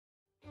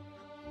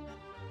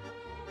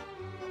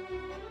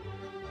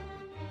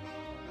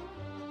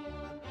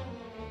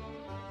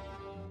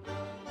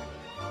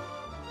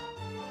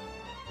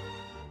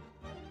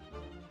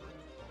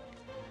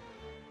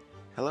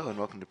Hello and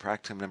welcome to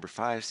Practicum number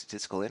 5,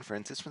 Statistical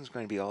Inference. This one's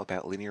going to be all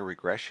about linear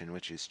regression,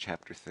 which is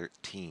chapter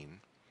 13.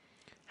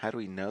 How do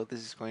we know this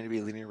is going to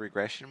be linear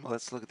regression? Well,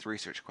 let's look at the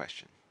research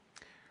question.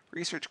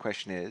 Research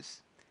question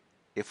is,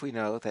 if we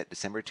know that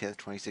December 10th,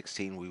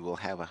 2016, we will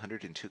have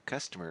 102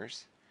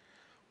 customers,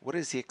 what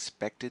is the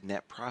expected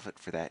net profit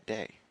for that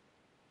day?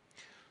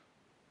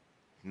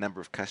 Number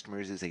of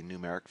customers is a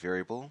numeric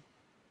variable.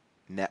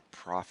 Net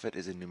profit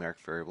is a numeric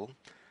variable.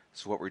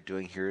 So what we're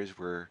doing here is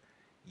we're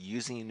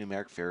using a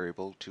numeric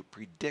variable to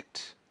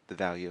predict the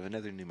value of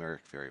another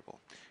numeric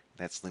variable.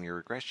 That's linear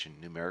regression,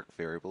 numeric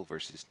variable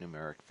versus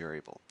numeric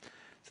variable.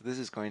 So this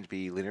is going to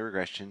be linear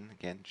regression,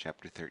 again,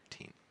 chapter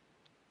 13.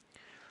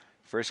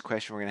 First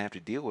question we're going to have to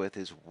deal with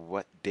is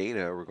what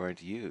data we're going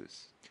to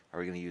use. Are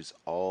we going to use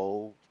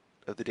all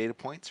of the data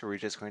points, or are we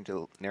just going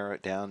to narrow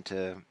it down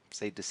to,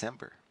 say,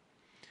 December?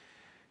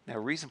 Now,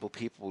 reasonable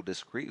people will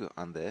disagree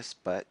on this,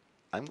 but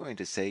I'm going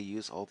to say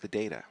use all the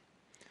data.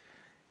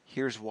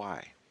 Here's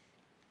why.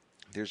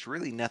 There's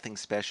really nothing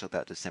special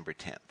about December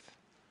 10th.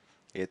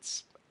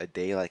 It's a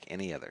day like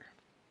any other.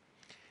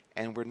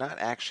 And we're not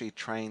actually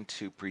trying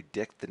to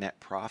predict the net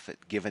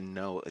profit given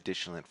no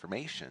additional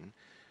information.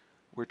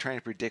 We're trying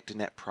to predict a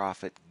net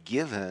profit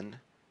given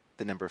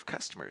the number of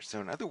customers. So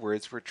in other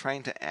words, we're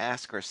trying to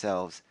ask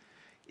ourselves,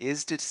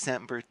 is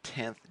December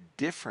 10th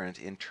different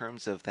in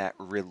terms of that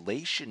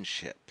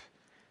relationship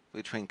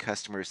between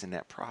customers and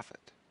net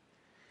profit?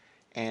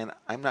 And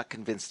I'm not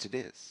convinced it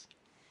is.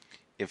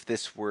 If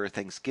this were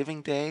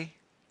Thanksgiving Day,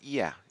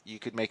 yeah, you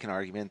could make an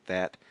argument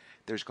that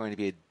there's going to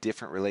be a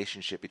different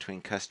relationship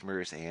between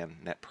customers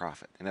and net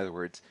profit. In other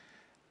words,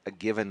 a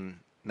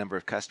given number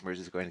of customers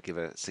is going to give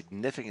a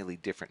significantly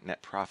different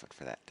net profit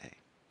for that day.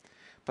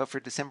 But for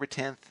December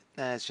 10th,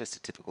 it's just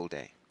a typical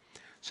day.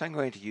 So I'm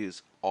going to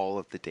use all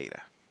of the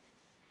data.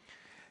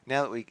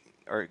 Now that we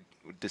are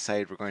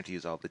decided we're going to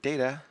use all the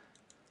data,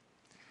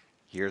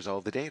 here's all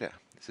the data.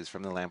 This is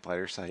from the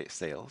lamplighter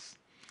sales.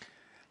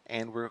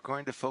 And we're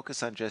going to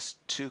focus on just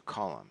two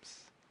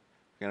columns.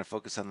 We're going to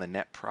focus on the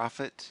net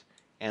profit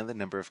and the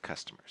number of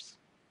customers.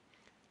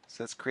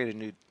 So let's create a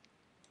new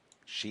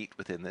sheet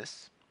within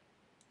this.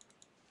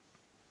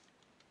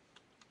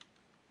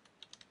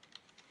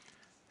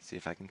 See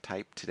if I can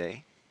type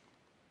today.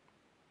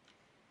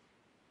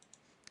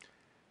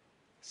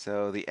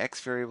 So the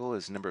X variable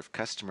is number of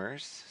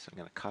customers, so I'm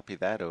going to copy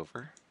that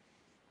over.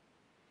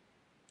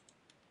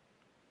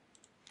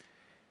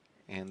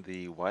 And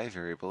the Y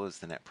variable is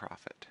the net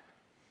profit.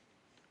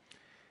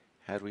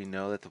 How do we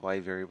know that the Y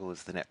variable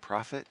is the net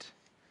profit?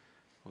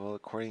 Well,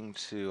 according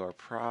to our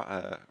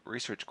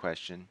research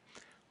question,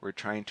 we're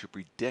trying to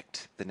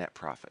predict the net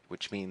profit,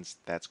 which means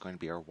that's going to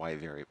be our Y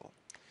variable.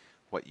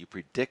 What you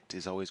predict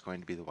is always going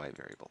to be the Y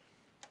variable.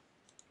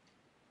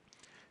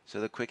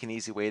 So the quick and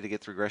easy way to get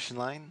the regression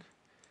line,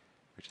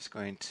 we're just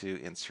going to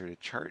insert a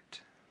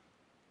chart.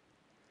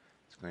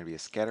 It's going to be a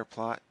scatter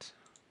plot.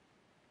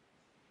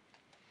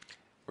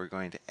 We're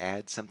going to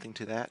add something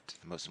to that.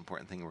 The most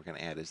important thing we're going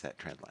to add is that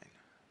trend line.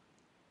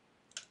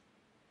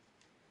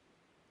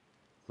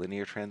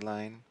 Linear trend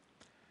line,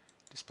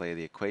 display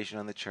the equation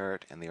on the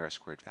chart, and the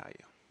R-squared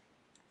value.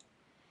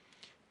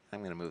 I'm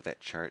going to move that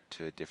chart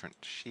to a different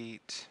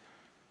sheet.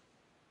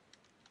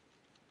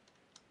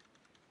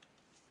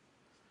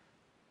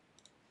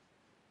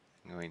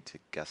 I'm going to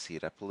gussy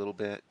it up a little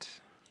bit,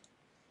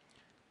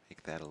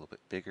 make that a little bit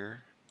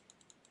bigger,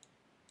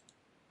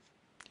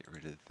 get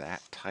rid of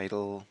that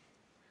title.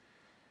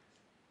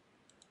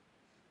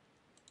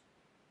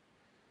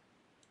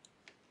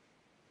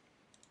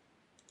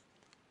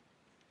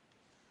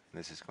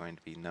 This is going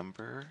to be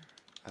number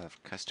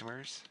of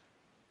customers.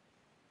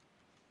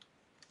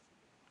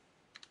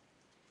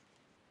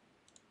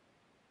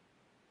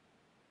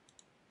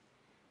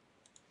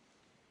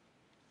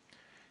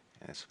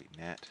 And this will be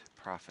net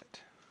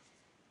profit.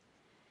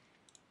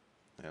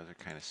 Those are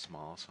kind of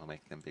small, so I'll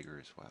make them bigger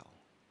as well.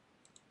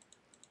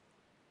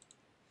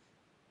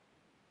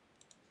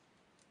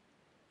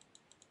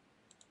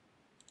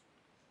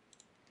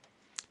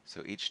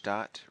 So each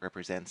dot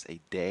represents a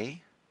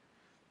day.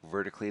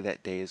 Vertically,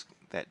 that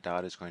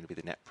dot is going to be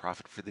the net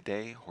profit for the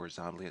day.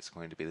 Horizontally, it's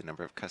going to be the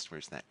number of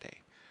customers in that day.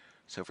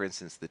 So for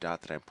instance, the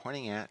dot that I'm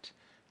pointing at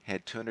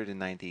had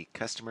 290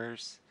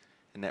 customers,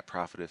 a net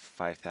profit of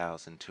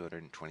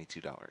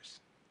 $5,222.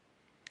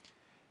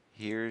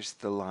 Here's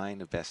the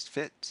line of best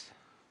fit.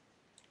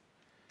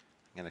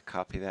 I'm going to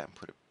copy that and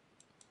put it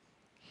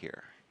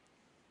here.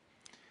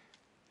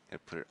 I'm going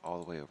to put it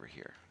all the way over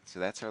here.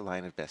 So that's our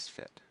line of best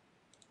fit.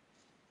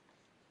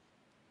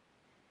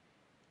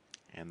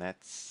 And that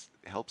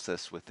helps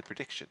us with the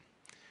prediction.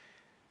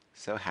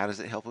 So how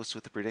does it help us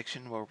with the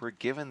prediction? Well, we're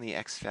given the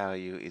X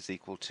value is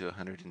equal to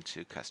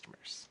 102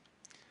 customers.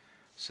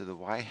 So the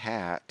Y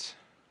hat,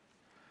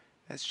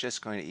 that's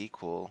just going to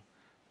equal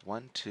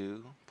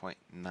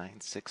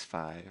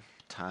 12.965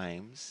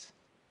 times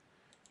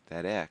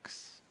that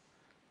X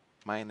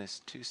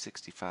minus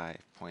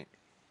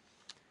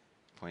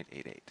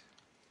 265.88.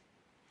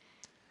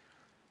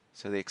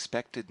 So the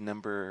expected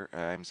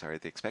the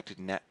expected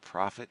net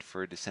profit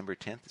for December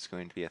 10th is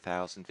going to be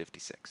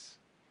 1,056.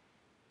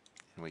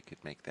 And we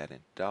could make that in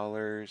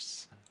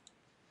dollars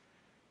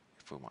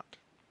if we want.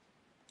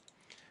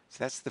 So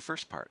that's the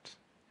first part,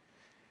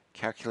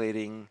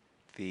 calculating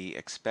the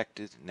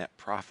expected net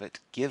profit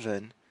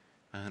given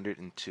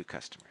 102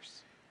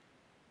 customers.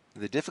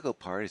 The difficult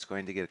part is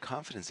going to get a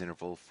confidence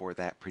interval for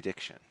that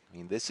prediction. I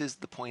mean, this is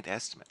the point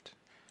estimate.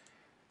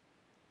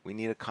 We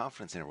need a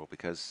confidence interval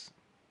because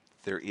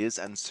there is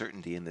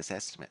uncertainty in this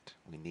estimate.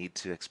 We need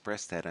to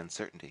express that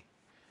uncertainty.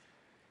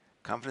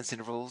 Confidence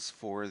intervals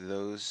for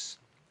those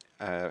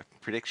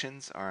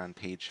predictions are on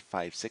page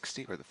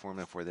 560, or the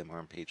formula for them are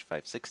on page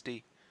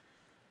 560.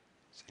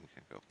 So I'm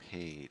going to go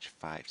page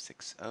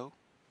 560.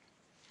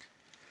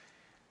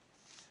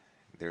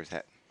 There's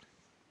that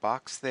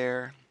box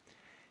there.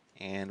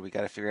 And we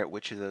got to figure out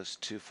which of those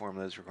two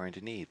formulas we're going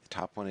to need. The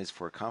top one is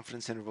for a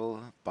confidence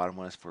interval, bottom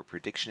one is for a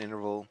prediction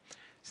interval.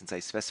 Since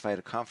I specified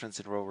a confidence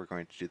interval, we're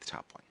going to do the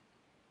top one.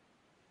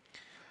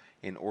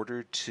 In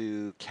order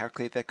to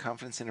calculate that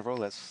confidence interval,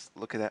 let's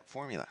look at that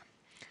formula.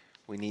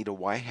 We need a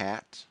y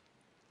hat.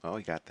 Oh,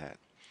 we got that.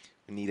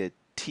 We need a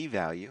t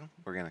value.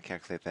 We're going to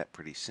calculate that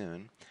pretty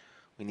soon.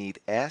 We need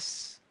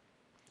s.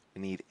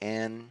 We need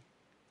n.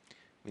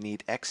 We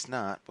need x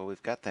naught. Well,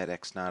 we've got that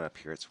x naught up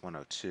here. It's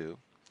 102.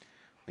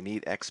 We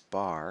need x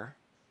bar.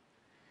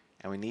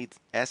 And we need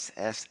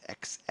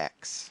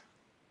SSXX.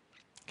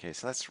 Okay,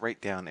 so let's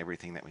write down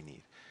everything that we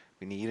need.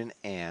 We need an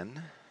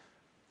N.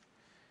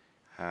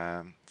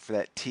 For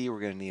that T,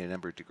 we're going to need a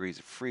number of degrees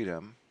of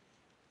freedom.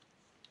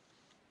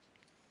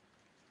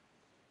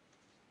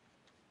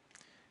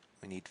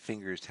 We need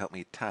fingers to help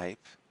me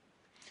type.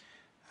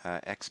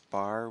 X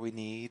bar we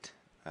need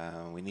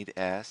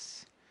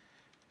S.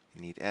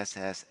 We need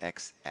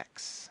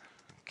SSXX.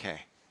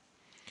 Okay.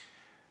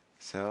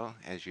 So,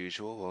 as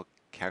usual, we'll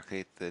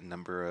calculate the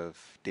number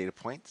of data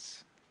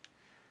points.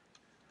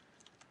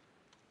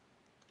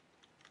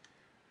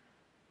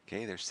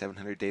 Okay, there's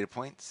 700 data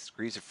points.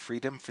 Degrees of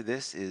freedom for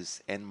this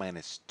is n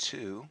minus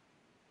 2.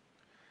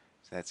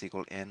 So that's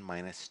equal to n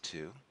minus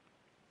 2.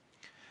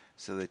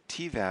 So the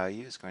t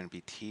value is going to be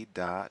t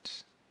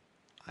dot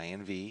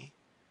inv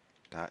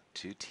dot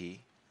 2t.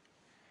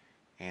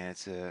 And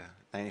it's a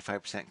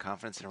 95%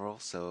 confidence interval,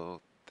 so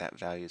that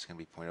value is going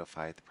to be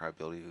 0.05. The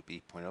probability would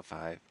be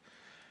 0.05.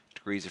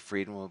 Degrees of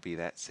freedom will be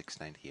that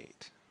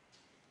 698.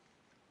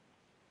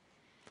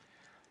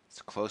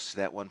 It's close to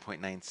that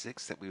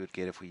 1.96 that we would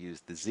get if we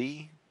used the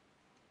z,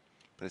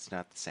 but it's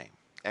not the same.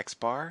 X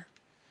bar,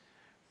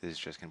 this is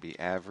just going to be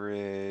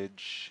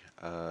average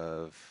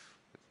of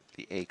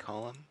the A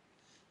column.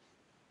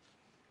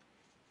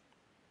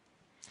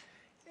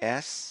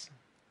 S,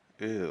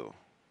 ooh,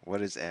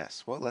 what is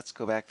S? Well, let's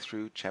go back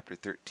through chapter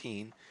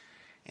 13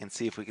 and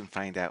see if we can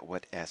find out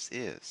what S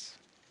is.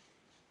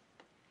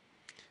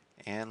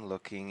 And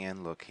looking,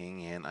 and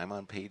I'm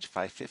on page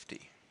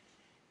 550.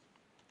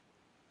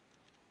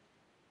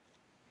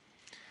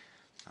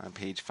 On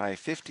page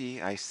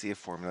 550, I see a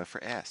formula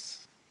for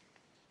S.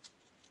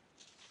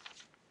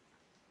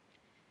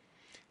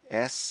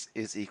 S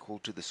is equal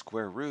to the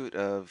square root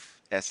of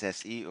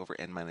SSE over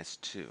n minus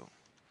 2.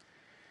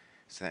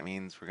 So that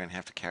means we're going to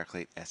have to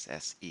calculate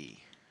SSE.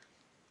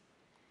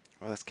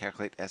 Well, let's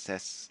calculate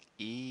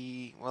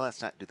SSE. Well,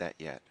 let's not do that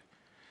yet.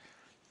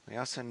 We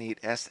also need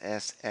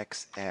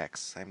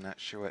SSXX. I'm not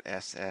sure what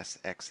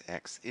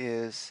SSXX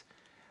is.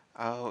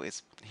 Oh,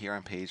 it's here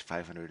on page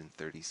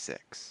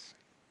 536.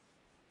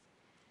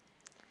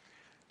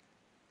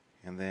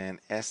 And then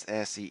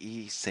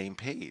SSEE, same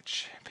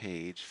page,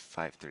 page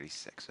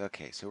 536.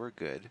 Okay, so we're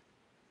good.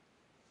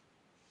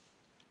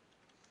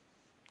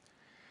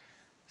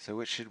 So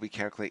which should we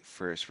calculate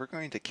first? We're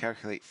going to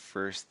calculate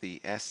first the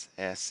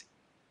SSXX,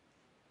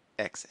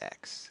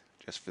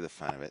 just for the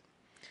fun of it.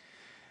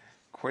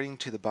 According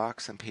to the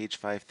box on page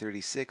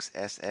 536,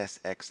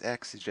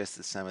 SSXX is just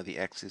the sum of the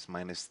x's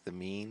minus the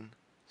mean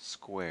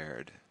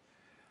squared.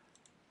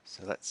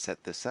 So let's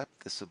set this up.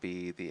 This will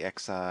be the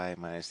xi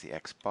minus the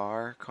x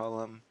bar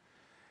column,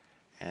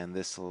 and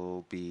this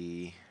will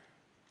be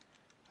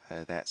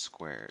that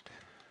squared.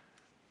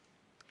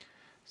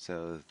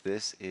 So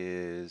this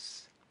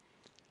is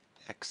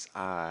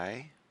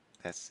xi,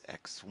 that's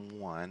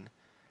x1,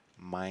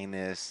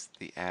 minus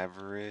the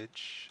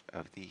average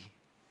of the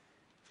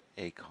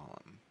A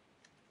column.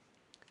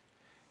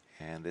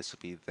 And this will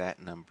be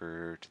that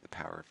number to the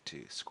power of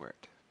 2 squared.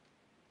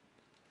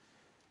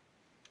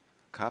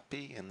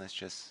 Copy, and let's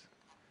just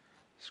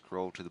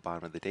scroll to the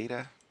bottom of the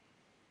data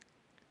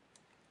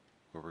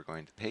where we're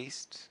going to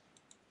paste.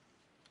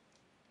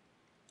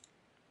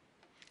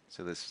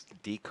 So this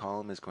D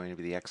column is going to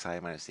be the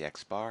xi minus the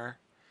x bar.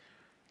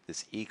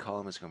 This E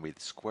column is going to be the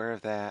square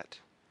of that.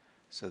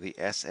 So the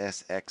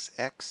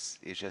SSXX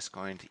is just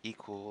going to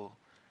equal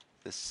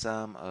the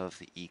sum of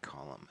the E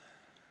column.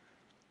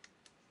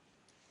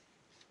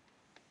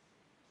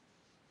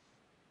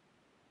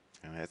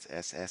 And that's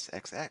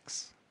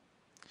SSXX.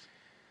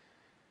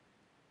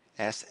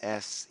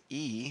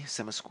 SSE,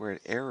 sum of squared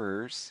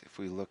errors, if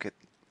we look at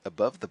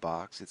above the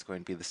box, it's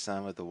going to be the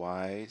sum of the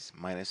y's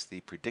minus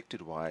the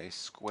predicted y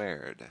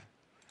squared.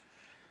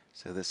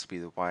 So this will be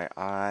the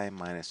yi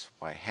minus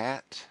y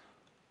hat,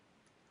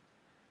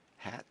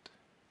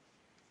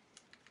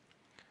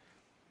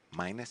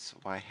 minus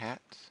y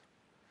hat,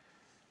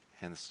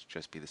 and this will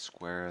just be the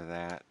square of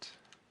that.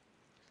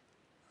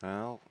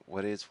 Well,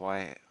 what is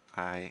what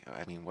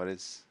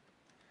is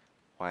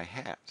y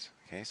hat?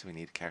 Okay, so we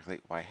need to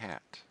calculate y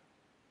hat.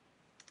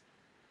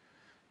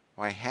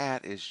 Y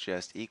hat is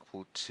just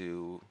equal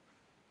to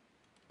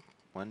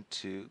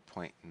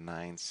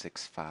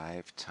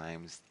 12.965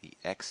 times the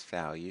x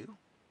value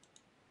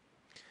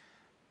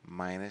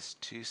minus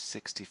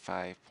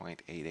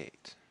 265.88.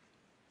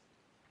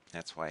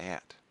 That's y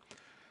hat.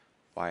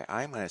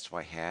 yi minus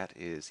y hat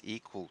is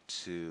equal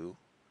to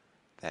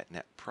that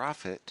net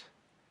profit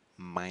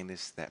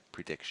minus that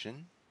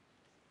prediction,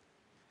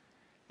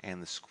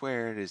 and the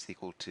squared is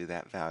equal to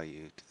that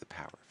value to the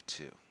power of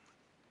 2.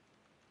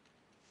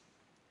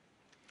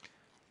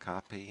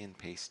 Copy and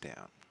paste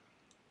down.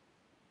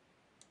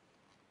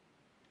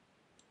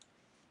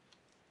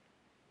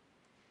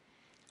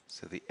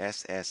 So the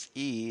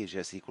SSE is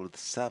just equal to the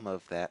sum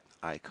of that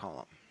I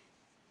column.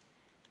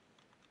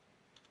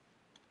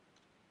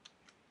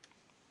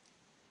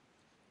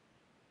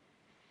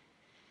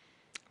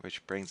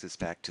 Which brings us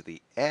back to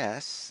the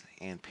S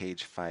and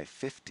page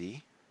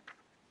 550.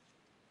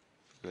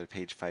 Go to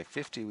page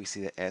 550, we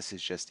see that S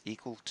is just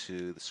equal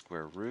to the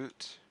square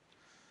root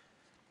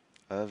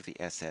of the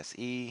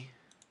SSE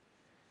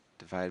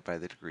divided by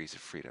the degrees of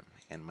freedom,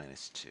 n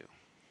minus 2.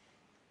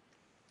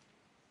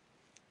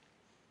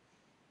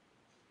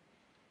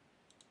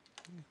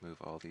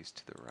 Move all these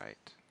to the right.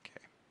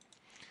 Okay.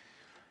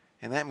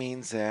 And that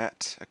means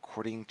that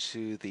according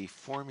to the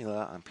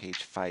formula on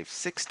page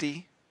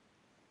 560,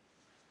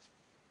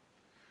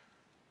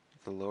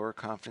 the lower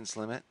confidence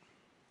limit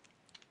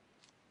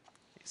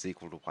is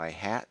equal to y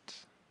hat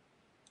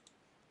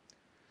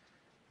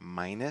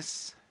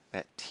minus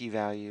that t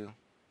value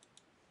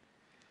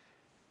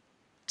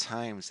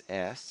times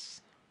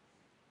s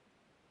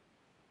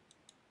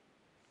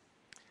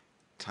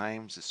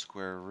times the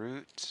square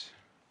root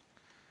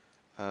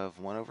of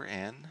 1 over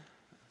n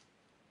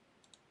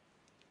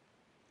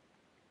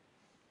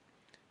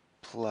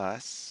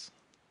plus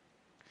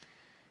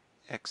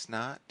x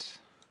naught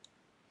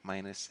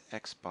minus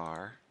x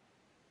bar,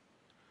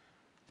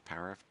 the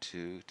power of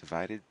 2,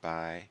 divided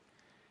by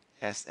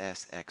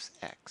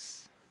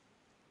SSXX.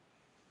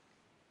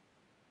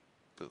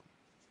 Boom.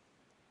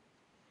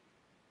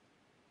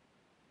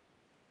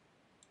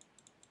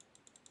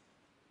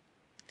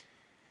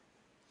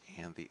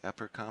 And the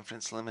upper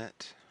confidence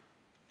limit,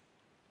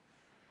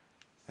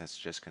 that's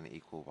just going to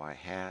equal y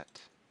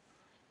hat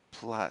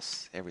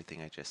plus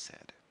everything I just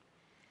said.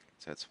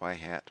 So it's y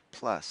hat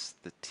plus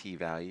the t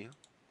value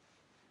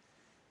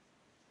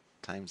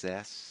times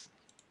s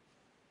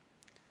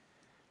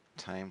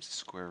times the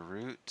square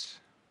root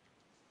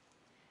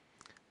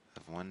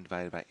of 1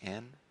 divided by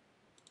n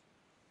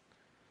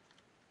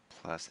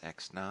plus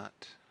x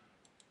naught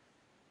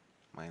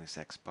minus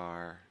x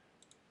bar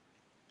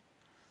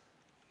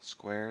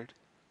squared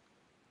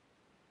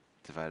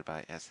divided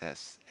by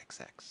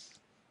SSXX.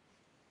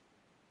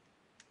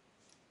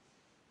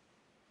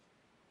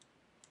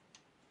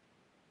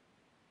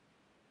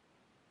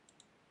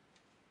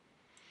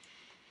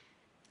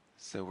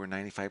 So we're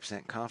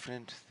 95%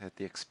 confident that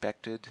the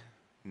expected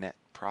net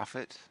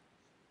profit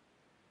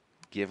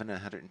given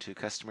 102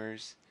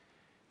 customers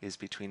is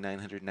between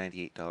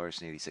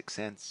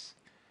 $998.86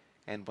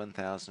 and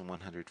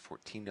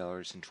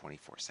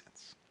 $1,114.24.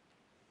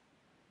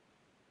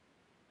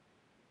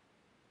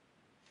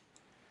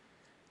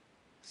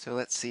 So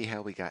let's see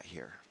how we got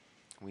here.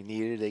 We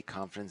needed a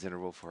confidence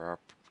interval for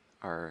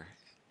our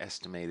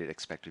estimated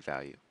expected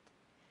value.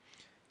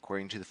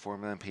 According to the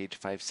formula on page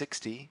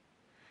 560,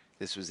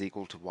 this was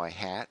equal to y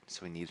hat,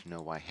 so we need to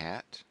know y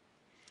hat,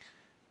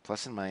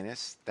 plus and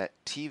minus that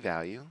t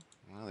value.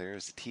 Well,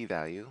 there's the t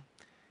value.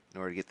 In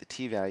order to get the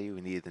t value,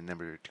 we needed the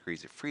number of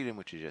degrees of freedom,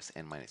 which is just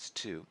n minus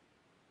 2,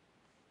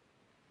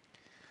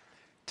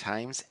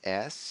 times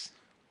s.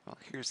 Well,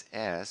 here's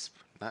s.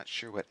 Not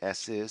sure what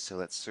s is, so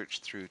let's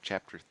search through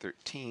chapter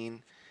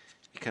 13.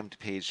 We come to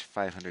page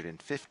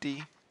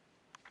 550,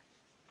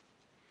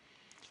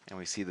 and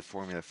we see the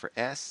formula for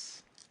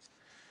s.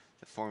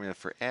 The formula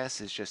for s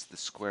is just the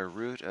square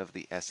root of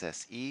the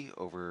SSE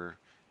over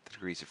the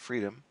degrees of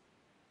freedom.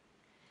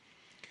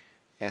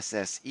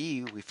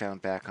 SSE we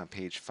found back on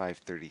page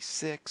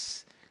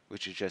 536,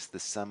 which is just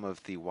the sum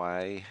of the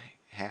y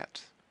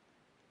hat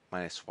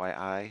minus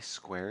yi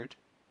squared.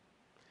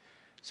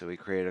 So we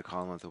created a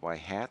column of the y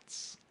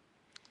hats,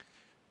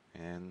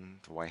 and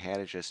the y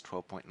hat is just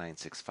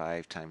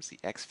 12.965 times the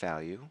x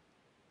value.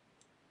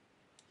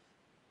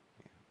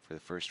 For the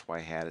first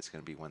y hat, it's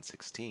going to be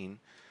 116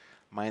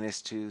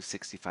 minus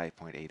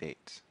 265.88.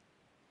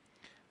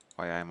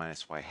 yi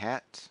minus y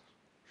hat,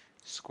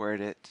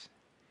 squared it,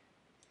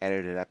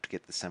 added it up to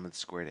get the sum of the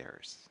squared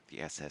errors, the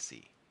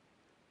SSE.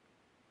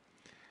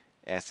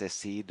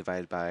 SSE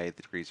divided by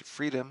the degrees of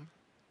freedom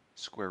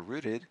Square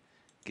rooted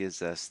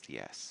gives us the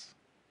S.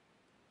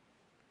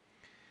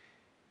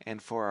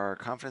 And for our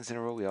confidence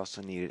interval, we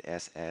also needed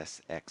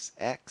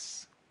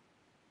SSXX.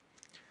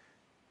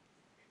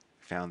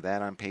 Found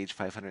that on page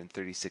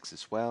 536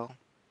 as well.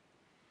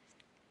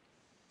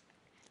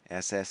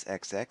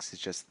 SSXX is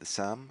just the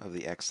sum of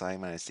the xi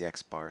minus the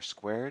x bar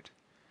squared.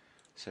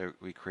 So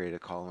we create a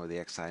column of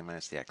the xi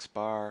minus the x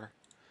bar,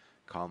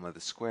 column of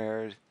the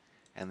squared,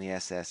 and the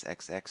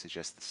SSXX is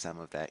just the sum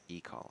of that e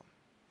column.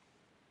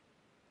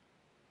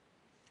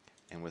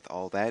 And with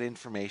all that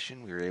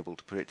information, we were able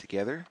to put it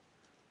together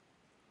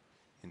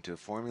into a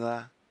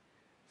formula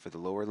for the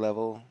lower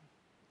level,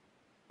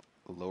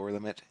 the lower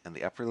limit, and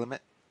the upper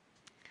limit.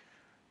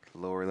 The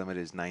lower limit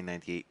is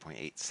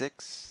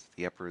 998.86.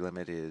 The upper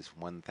limit is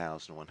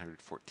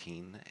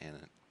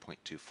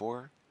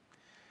 1,114.24.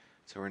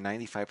 So we're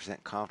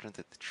 95% confident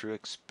that the true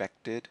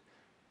expected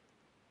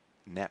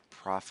net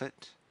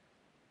profit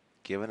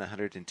given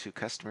 102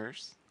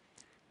 customers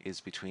is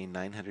between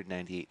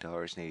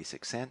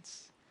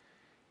 $998.86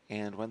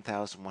 and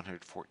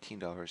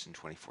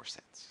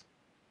 $1,114.24.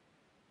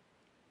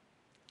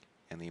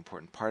 And the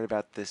important part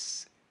about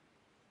this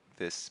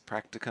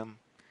practicum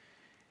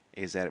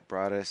is that it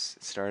brought us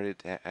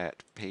started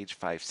at page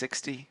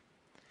 560,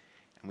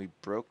 and we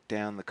broke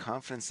down the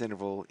confidence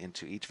interval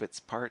into each of its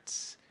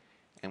parts,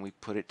 and we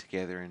put it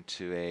together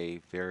into a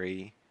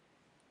very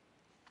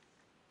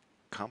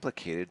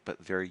complicated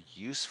but very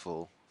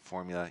useful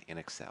formula in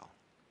Excel.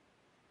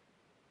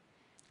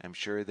 I'm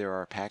sure there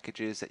are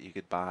packages that you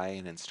could buy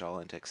and install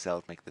into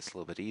Excel to make this a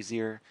little bit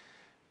easier,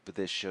 but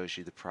this shows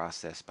you the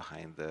process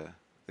behind the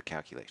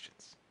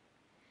calculations.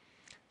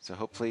 So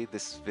hopefully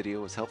this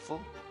video was helpful.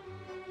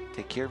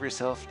 Take care of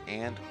yourself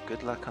and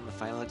good luck on the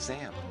final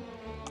exam.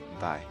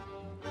 Bye.